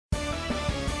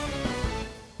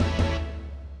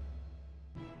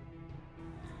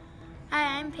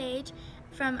I'm Paige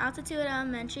from Altitude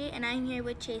Elementary, and I'm here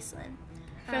with Chaselyn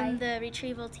from the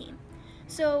Retrieval team.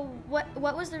 So what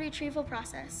was the retrieval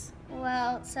process?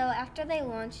 Well, so after they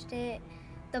launched it,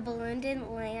 the balloon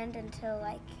didn't land until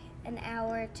like an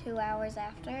hour, 2 hours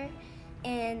after.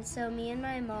 And so me and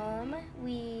my mom,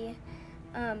 we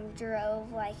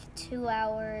drove like 2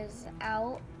 hours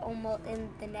out, almost in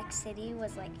the next city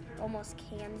was like almost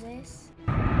Kansas.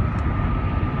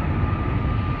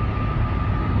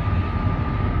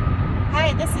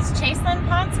 Hi, this is Chaselyn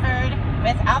Ponsford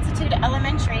with Altitude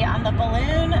Elementary on the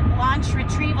Balloon Launch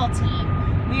Retrieval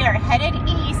team. We are headed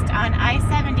east on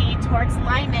I-70 towards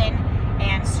Lyman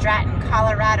and Stratton,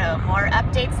 Colorado. More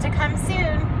updates to come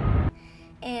soon.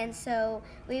 And so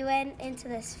we went into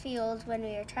this field when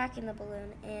we were tracking the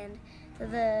balloon, and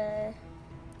the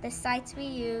sites we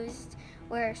used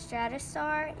were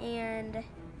Stratastar and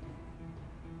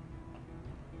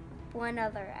one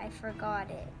other, I forgot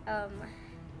it.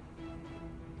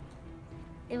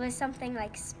 It was something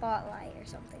like Spotlight or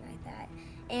something like that.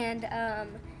 And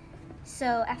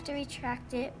so after we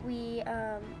tracked it, we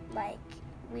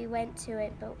went to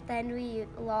it, but then we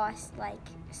lost like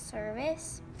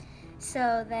service.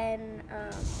 So then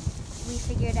we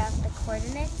figured out the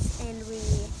coordinates, and we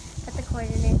put the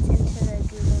coordinates into the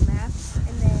Google Maps,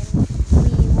 and then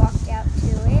we walked out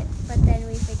to it, but then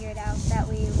we figured out that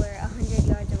we were 100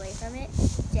 yards away from it,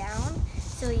 down.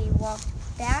 So we walked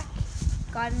back,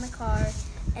 got in the car,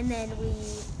 and then we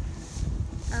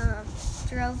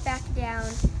drove back down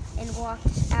and walked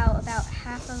out about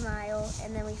half a mile,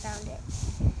 and then we found it.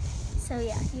 So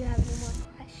yeah, do you have any more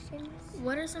questions?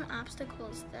 What are some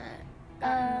obstacles that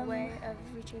got in the way of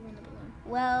retrieving the balloon?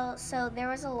 Well, so there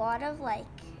was a lot of like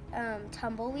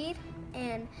tumbleweed,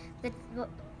 and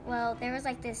there was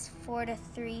like this 4 to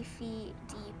 3 feet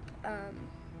deep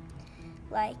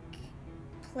like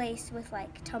place with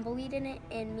like tumbleweed in it,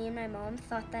 and me and my mom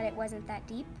thought that it wasn't that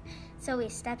deep, so we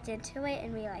stepped into it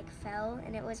and we like fell,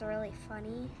 and it was really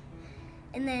funny.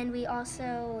 And then we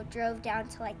also drove down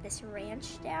to like this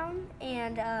ranch down,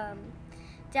 and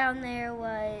down there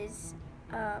was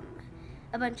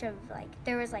a bunch of like,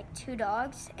 there was like 2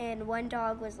 dogs, and one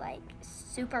dog was like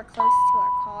super close to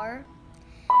our car,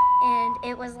 and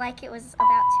it was like it was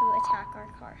about to attack our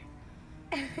car.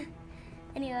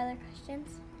 Any other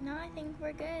questions? No, I think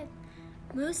we're good.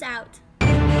 Moose out.